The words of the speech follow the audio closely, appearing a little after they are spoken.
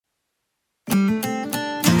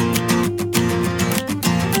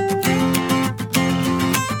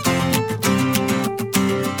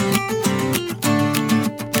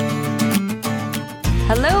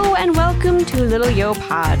welcome to Little Yo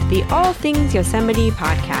Pod, the All Things Yosemite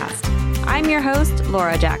podcast. I'm your host,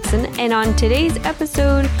 Laura Jackson, and on today's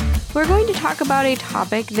episode, we're going to talk about a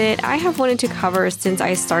topic that I have wanted to cover since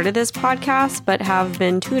I started this podcast, but have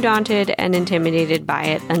been too daunted and intimidated by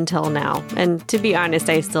it until now. And to be honest,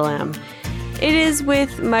 I still am. It is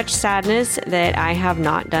with much sadness that I have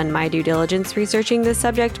not done my due diligence researching this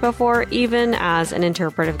subject before, even as an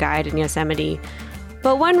interpretive guide in Yosemite.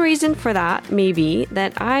 But one reason for that may be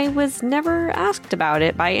that I was never asked about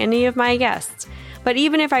it by any of my guests. But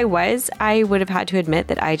even if I was, I would have had to admit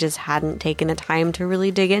that I just hadn't taken the time to really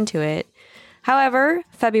dig into it. However,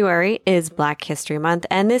 February is Black History Month,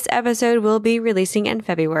 and this episode will be releasing in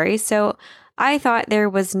February, so I thought there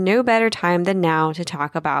was no better time than now to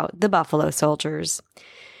talk about the Buffalo Soldiers.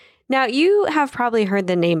 Now, you have probably heard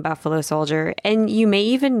the name Buffalo Soldier, and you may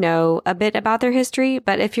even know a bit about their history,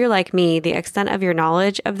 but if you're like me, the extent of your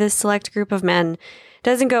knowledge of this select group of men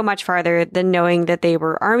doesn't go much farther than knowing that they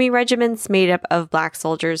were army regiments made up of Black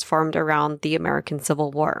soldiers formed around the American Civil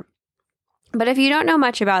War. But if you don't know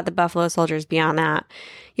much about the Buffalo Soldiers beyond that,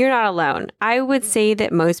 you're not alone. I would say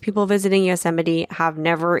that most people visiting Yosemite have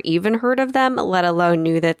never even heard of them, let alone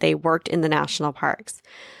knew that they worked in the national parks.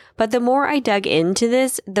 But the more I dug into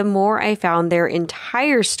this, the more I found their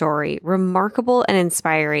entire story remarkable and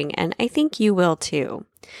inspiring, and I think you will too.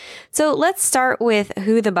 So let's start with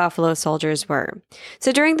who the Buffalo Soldiers were.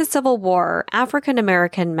 So during the Civil War,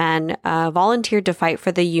 African-American men volunteered to fight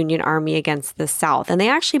for the Union Army against the South, and they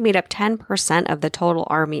actually made up 10% of the total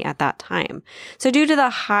army at that time. So due to the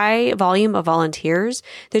high volume of volunteers,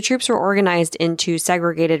 the troops were organized into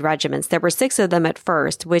segregated regiments. There were 6 of them at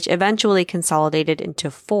first, which eventually consolidated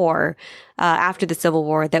into 4 after the Civil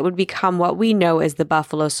War that would become what we know as the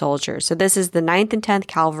Buffalo Soldiers. So this is the 9th and 10th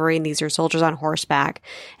Cavalry, and these are soldiers on horseback,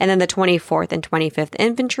 and then the 24th and 25th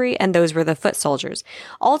Infantry, and those were the foot soldiers.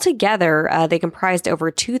 Altogether, they comprised over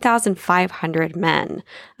 2,500 men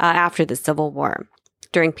after the Civil War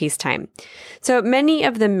during peacetime. So many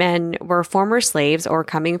of the men were former slaves or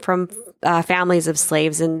coming from families of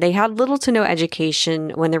slaves, and they had little to no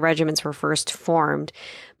education when the regiments were first formed.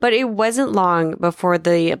 But it wasn't long before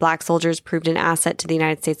the Black soldiers proved an asset to the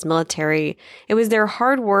United States military. It was their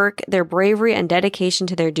hard work, their bravery, and dedication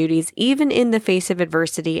to their duties, even in the face of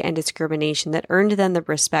adversity and discrimination, that earned them the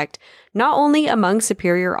respect not only among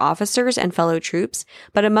superior officers and fellow troops,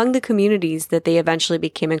 but among the communities that they eventually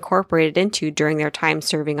became incorporated into during their time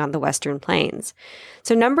serving on the Western Plains.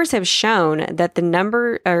 So numbers have shown that the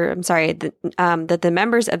members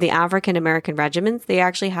of the African American regiments, they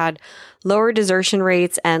actually had lower desertion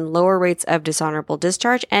rates and lower rates of dishonorable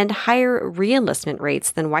discharge and higher reenlistment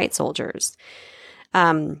rates than white soldiers.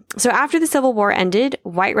 So after the Civil War ended,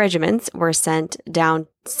 white regiments were sent down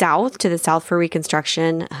south to the South for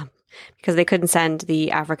Reconstruction because they couldn't send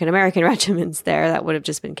the African American regiments there. That would have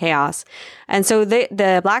just been chaos. And so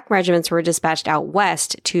the Black regiments were dispatched out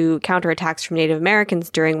west to counterattacks from Native Americans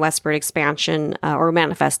during westward expansion or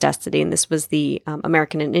Manifest Destiny. And this was the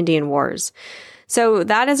American and Indian Wars. So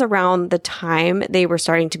that is around the time they were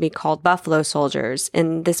starting to be called Buffalo Soldiers,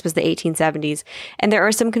 and this was the 1870s. And there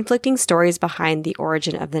are some conflicting stories behind the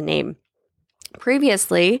origin of the name.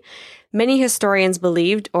 Previously, many historians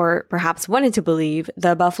believed, or perhaps wanted to believe,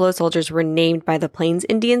 the Buffalo Soldiers were named by the Plains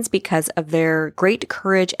Indians because of their great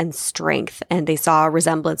courage and strength, and they saw a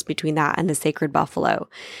resemblance between that and the sacred buffalo.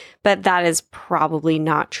 But that is probably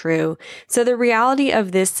not true. So the reality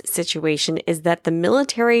of this situation is that the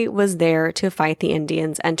military was there to fight the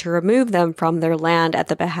Indians and to remove them from their land at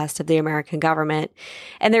the behest of the American government.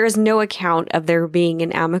 And there is no account of there being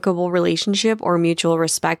an amicable relationship or mutual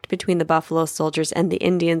respect between the Buffalo Soldiers and the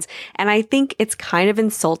Indians. And I think it's kind of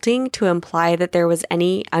insulting to imply that there was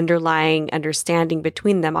any underlying understanding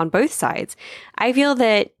between them on both sides. I feel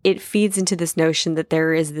that it feeds into this notion that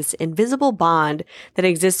there is this invisible bond that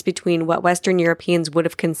exists between what Western Europeans would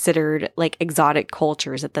have considered like exotic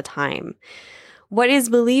cultures at the time. What is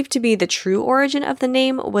believed to be the true origin of the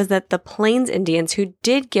name was that the Plains Indians who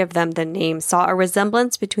did give them the name saw a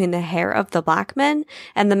resemblance between the hair of the Black men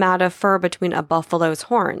and the mat of fur between a buffalo's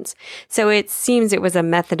horns. So it seems it was a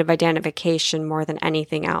method of identification more than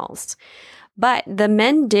anything else. But the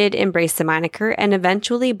men did embrace the moniker, and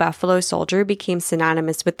eventually Buffalo Soldier became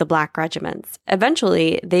synonymous with the Black regiments.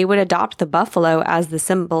 Eventually, they would adopt the buffalo as the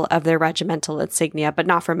symbol of their regimental insignia, but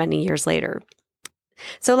not for many years later.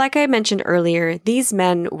 So like I mentioned earlier, these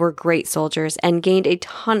men were great soldiers and gained a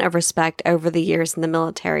ton of respect over the years in the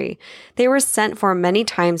military. They were sent for many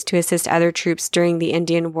times to assist other troops during the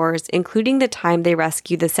Indian Wars, including the time they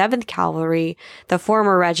rescued the 7th Cavalry, the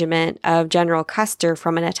former regiment of General Custer,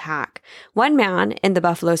 from an attack. One man in the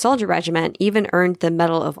Buffalo Soldier Regiment even earned the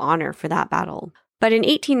Medal of Honor for that battle. But in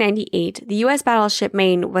 1898, the U.S. battleship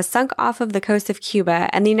Maine was sunk off of the coast of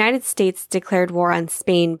Cuba, and the United States declared war on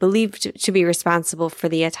Spain, believed to be responsible for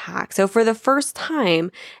the attack. So for the first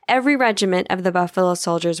time, every regiment of the Buffalo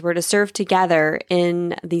Soldiers were to serve together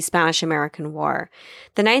in the Spanish-American War.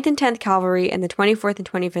 The 9th and 10th Cavalry and the 24th and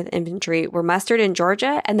 25th Infantry were mustered in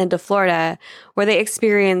Georgia and then to Florida, where they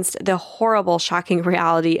experienced the horrible, shocking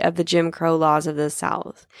reality of the Jim Crow laws of the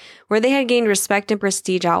South. Where they had gained respect and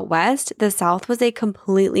prestige out west, the South was a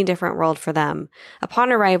completely different world for them.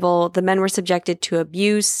 Upon arrival, the men were subjected to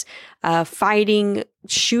abuse, fighting,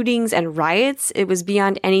 shootings, and riots. It was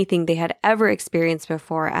beyond anything they had ever experienced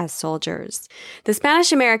before as soldiers. The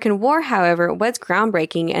Spanish-American War, however, was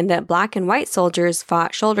groundbreaking in that black and white soldiers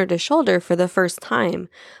fought shoulder to shoulder for the first time.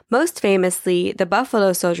 Most famously, the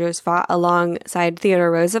Buffalo Soldiers fought alongside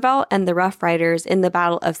Theodore Roosevelt and the Rough Riders in the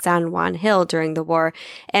Battle of San Juan Hill during the war,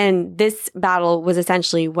 and this battle was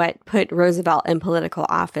essentially what put Roosevelt in political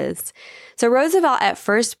office. So Roosevelt at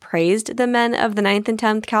first praised the men of the 9th and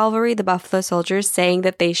 10th Cavalry, the Buffalo Soldiers, saying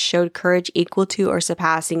that they showed courage equal to or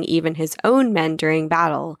surpassing even his own men during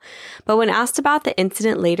battle. But when asked about the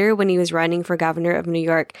incident later when he was running for governor of New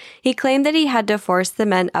York, he claimed that he had to force the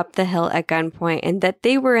men up the hill at gunpoint and that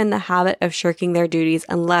they were in the habit of shirking their duties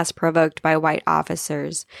unless provoked by white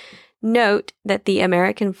officers. Note that the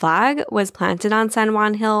American flag was planted on San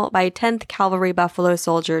Juan Hill by 10th Cavalry Buffalo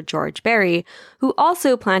Soldier George Berry, who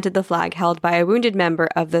also planted the flag held by a wounded member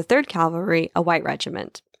of the 3rd Cavalry, a white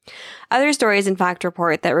regiment. Other stories, in fact,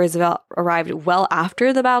 report that Roosevelt arrived well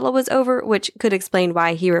after the battle was over, which could explain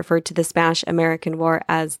why he referred to the Spanish-American War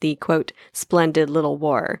as the, quote, splendid little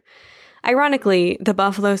war. Ironically, the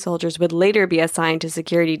Buffalo Soldiers would later be assigned to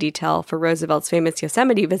security detail for Roosevelt's famous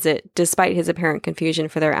Yosemite visit, despite his apparent confusion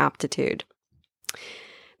for their aptitude.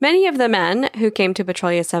 Many of the men who came to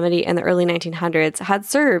patrol Yosemite in the early 1900s had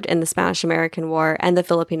served in the Spanish-American War and the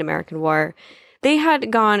Philippine-American War. They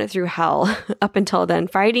had gone through hell up until then,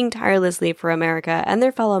 fighting tirelessly for America and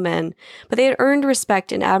their fellow men, but they had earned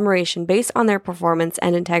respect and admiration based on their performance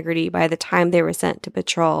and integrity by the time they were sent to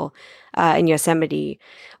patrol in Yosemite,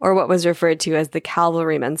 or what was referred to as the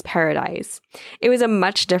cavalryman's paradise. It was a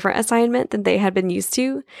much different assignment than they had been used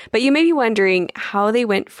to, but you may be wondering how they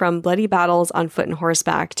went from bloody battles on foot and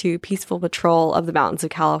horseback to peaceful patrol of the mountains of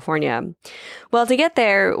California. Well, to get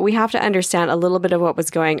there, we have to understand a little bit of what was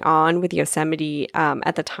going on with Yosemite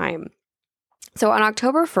at the time. So on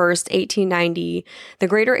October 1st, 1890, the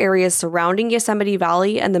greater areas surrounding Yosemite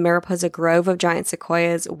Valley and the Mariposa Grove of giant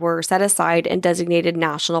sequoias were set aside and designated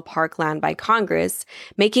national park land by Congress,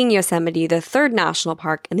 making Yosemite the 3rd national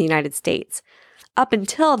park in the United States. Up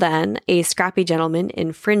until then, a scrappy gentleman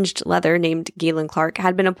in fringed leather named Galen Clark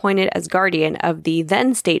had been appointed as guardian of the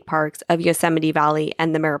then state parks of Yosemite Valley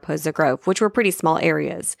and the Mariposa Grove, which were pretty small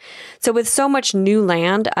areas. So with so much new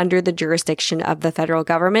land under the jurisdiction of the federal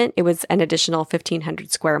government, it was an additional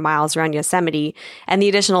 1,500 square miles around Yosemite, and the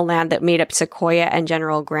additional land that made up Sequoia and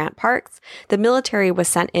General Grant parks, the military was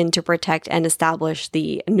sent in to protect and establish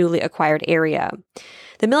the newly acquired area.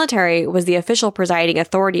 The military was the official presiding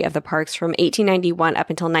authority of the parks from 1891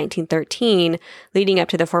 up until 1913, leading up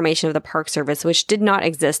to the formation of the Park Service, which did not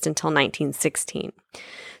exist until 1916.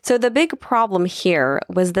 So the big problem here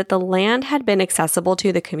was that the land had been accessible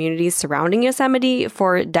to the communities surrounding Yosemite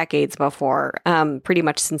for decades before, pretty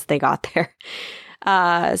much since they got there.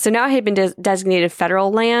 So now it had been designated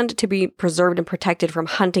federal land to be preserved and protected from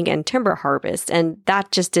hunting and timber harvest, and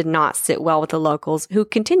that just did not sit well with the locals who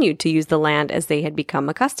continued to use the land as they had become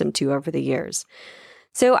accustomed to over the years.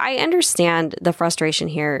 So I understand the frustration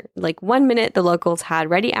here. Like, one minute the locals had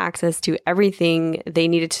ready access to everything they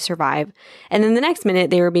needed to survive, and then the next minute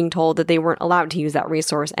they were being told that they weren't allowed to use that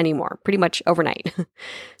resource anymore, pretty much overnight.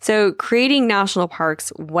 So creating national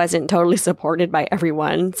parks wasn't totally supported by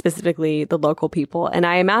everyone, specifically the local people, and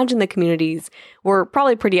I imagine the communities were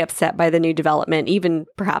probably pretty upset by the new development, even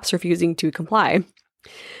perhaps refusing to comply.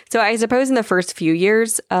 So I suppose in the first few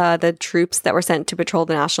years, the troops that were sent to patrol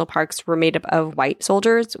the national parks were made up of white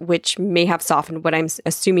soldiers, which may have softened what I'm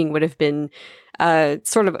assuming would have been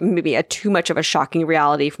sort of maybe too much of a shocking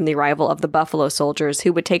reality from the arrival of the Buffalo Soldiers,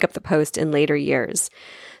 who would take up the post in later years.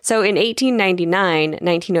 So in 1899,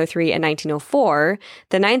 1903, and 1904,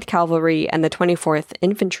 the 9th Cavalry and the 24th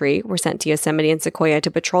Infantry were sent to Yosemite and Sequoia to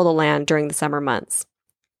patrol the land during the summer months.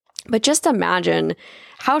 But just imagine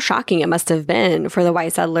how shocking it must have been for the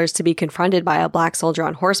white settlers to be confronted by a black soldier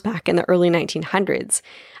on horseback in the early 1900s.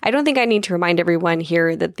 I don't think I need to remind everyone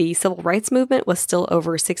here that the civil rights movement was still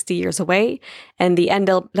over 60 years away, and the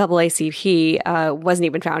NAACP wasn't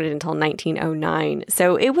even founded until 1909.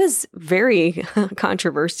 So it was very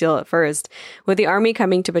controversial at first, with the Army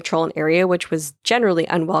coming to patrol an area which was generally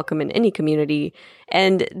unwelcome in any community,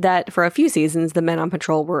 and that for a few seasons, the men on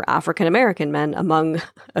patrol were African American men among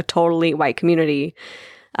a totally white community.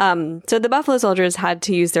 So the Buffalo Soldiers had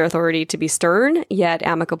to use their authority to be stern, yet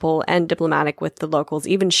amicable and diplomatic with the locals,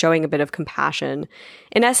 even showing a bit of compassion.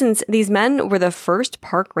 In essence, these men were the first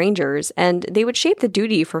park rangers, and they would shape the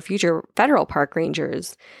duty for future federal park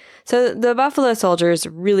rangers. So the Buffalo Soldiers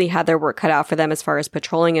really had their work cut out for them as far as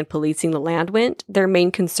patrolling and policing the land went, their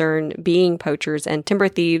main concern being poachers and timber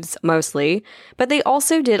thieves mostly, but they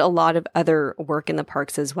also did a lot of other work in the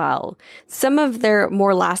parks as well. Some of their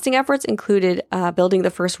more lasting efforts included building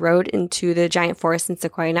the first road into the giant forest in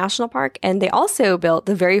Sequoia National Park, and they also built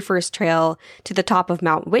the very first trail to the top of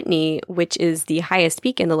Mount Whitney, which is the highest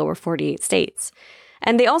peak in the lower 48 states.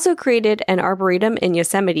 And they also created an arboretum in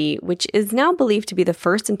Yosemite, which is now believed to be the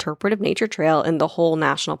first interpretive nature trail in the whole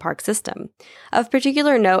national park system. Of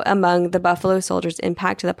particular note among the Buffalo Soldiers'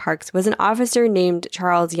 impact to the parks was an officer named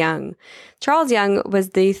Charles Young. Charles Young was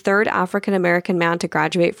the third African-American man to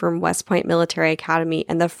graduate from West Point Military Academy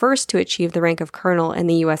and the first to achieve the rank of colonel in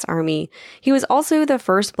the U.S. Army. He was also the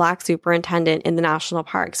first black superintendent in the national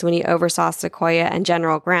parks when he oversaw Sequoia and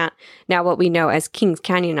General Grant, now what we know as Kings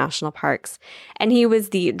Canyon National Parks. And he was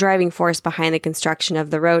the driving force behind the construction of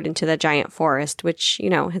the road into the giant forest, which,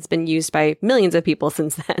 has been used by millions of people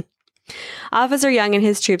since then. Officer Young and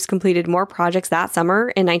his troops completed more projects that summer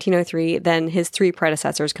in 1903 than his three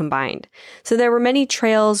predecessors combined. So there were many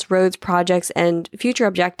trails, roads, projects, and future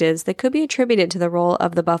objectives that could be attributed to the role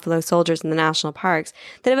of the Buffalo Soldiers in the national parks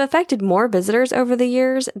that have affected more visitors over the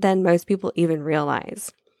years than most people even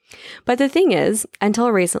realize. But the thing is,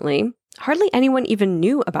 until recently, hardly anyone even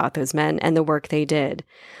knew about those men and the work they did.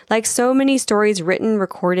 Like so many stories written,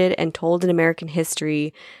 recorded, and told in American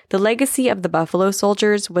history, the legacy of the Buffalo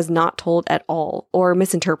Soldiers was not told at all, or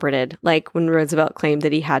misinterpreted, like when Roosevelt claimed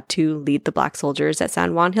that he had to lead the black soldiers at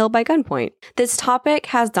San Juan Hill by gunpoint. This topic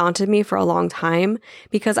has daunted me for a long time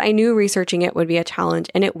because I knew researching it would be a challenge,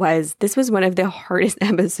 and it was. This was one of the hardest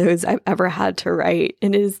episodes I've ever had to write,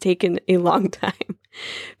 and it has taken a long time.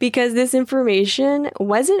 Because this information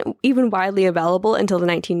wasn't even widely available until the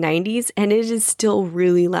 1990s, and it is still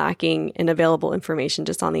really lacking in available information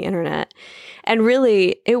just on the internet. And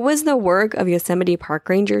really, it was the work of Yosemite Park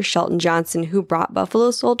Ranger Shelton Johnson who brought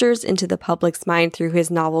Buffalo Soldiers into the public's mind through his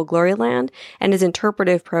novel Gloryland and his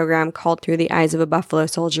interpretive program called Through the Eyes of a Buffalo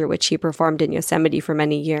Soldier, which he performed in Yosemite for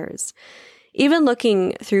many years. Even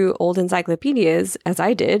looking through old encyclopedias, as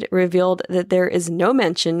I did, revealed that there is no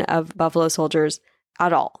mention of Buffalo Soldiers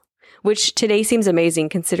at all, which today seems amazing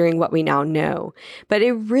considering what we now know. But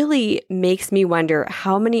it really makes me wonder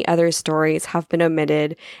how many other stories have been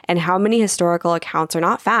omitted and how many historical accounts are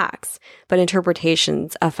not facts, but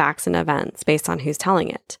interpretations of facts and events based on who's telling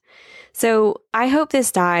it. So I hope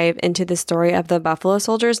this dive into the story of the Buffalo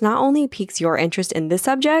Soldiers not only piques your interest in this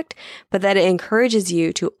subject, but that it encourages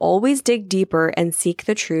you to always dig deeper and seek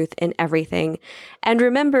the truth in everything. And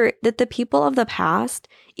remember that the people of the past,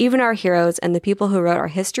 even our heroes and the people who wrote our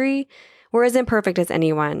history, were as imperfect as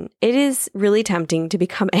anyone. It is really tempting to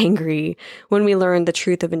become angry when we learn the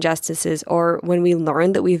truth of injustices or when we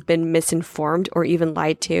learn that we've been misinformed or even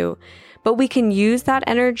lied to. But we can use that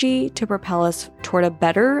energy to propel us toward a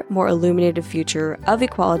better, more illuminated future of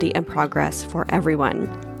equality and progress for everyone.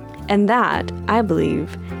 And that, I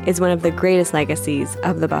believe, is one of the greatest legacies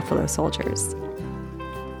of the Buffalo Soldiers.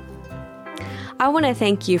 I want to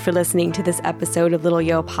thank you for listening to this episode of Little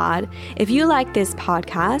Yo Pod. If you like this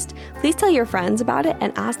podcast, please tell your friends about it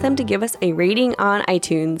and ask them to give us a rating on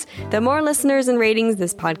iTunes. The more listeners and ratings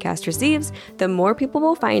this podcast receives, the more people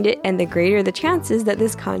will find it and the greater the chances that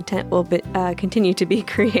this content will continue to be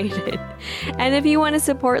created. And if you want to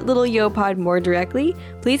support Little Yo Pod more directly,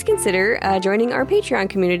 please consider joining our Patreon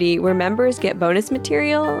community where members get bonus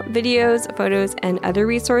material, videos, photos, and other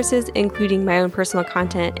resources, including my own personal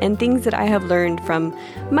content and things that I have learned from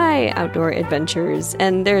my outdoor adventures.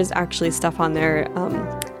 And there's actually stuff on there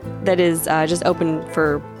that is just open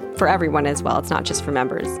for everyone as well. It's not just for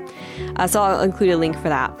members. So I'll include a link for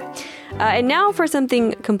that. And now for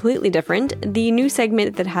something completely different, the new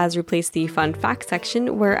segment that has replaced the fun fact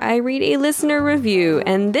section where I read a listener review.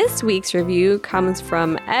 And this week's review comes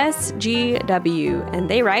from SGW, and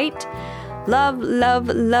they write, Love, love,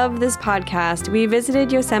 love this podcast. We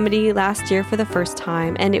visited Yosemite last year for the first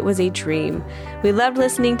time, and it was a dream. We loved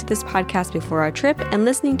listening to this podcast before our trip, and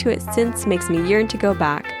listening to it since makes me yearn to go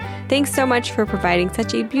back. Thanks so much for providing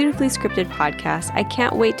such a beautifully scripted podcast. I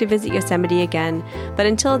can't wait to visit Yosemite again, but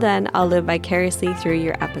until then, I'll live vicariously through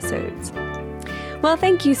your episodes. Well,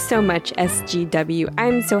 thank you so much, SGW.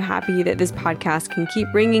 I'm so happy that this podcast can keep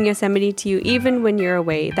bringing Yosemite to you even when you're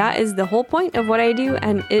away. That is the whole point of what I do,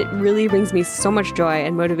 and it really brings me so much joy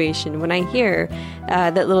and motivation when I hear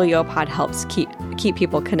that Little Yo Pod helps keep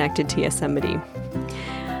people connected to Yosemite.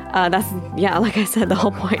 Like I said, the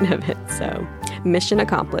whole point of it. So, mission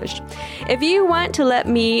accomplished. If you want to let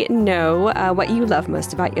me know what you love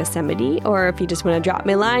most about Yosemite, or if you just want to drop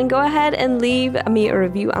me a line, go ahead and leave me a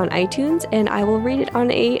review on iTunes, and I will read it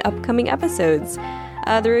on upcoming episodes.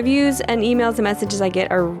 The reviews and emails and messages I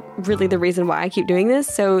get are really the reason why I keep doing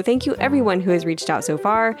this. So thank you everyone who has reached out so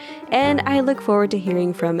far, and I look forward to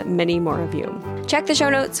hearing from many more of you. Check the show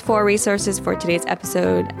notes for resources for today's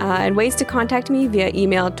episode and ways to contact me via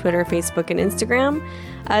email, Twitter, Facebook, and Instagram.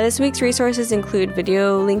 This week's resources include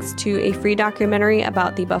video links to a free documentary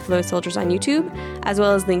about the Buffalo Soldiers on YouTube, as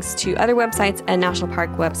well as links to other websites and national park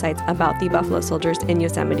websites about the Buffalo Soldiers in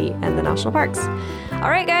Yosemite and the national parks. All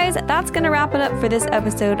right, guys, that's going to wrap it up for this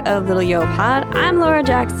episode of Little Yo Pod. I'm Laura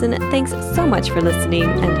Jackson. Thanks so much for listening,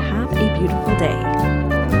 and have a beautiful day.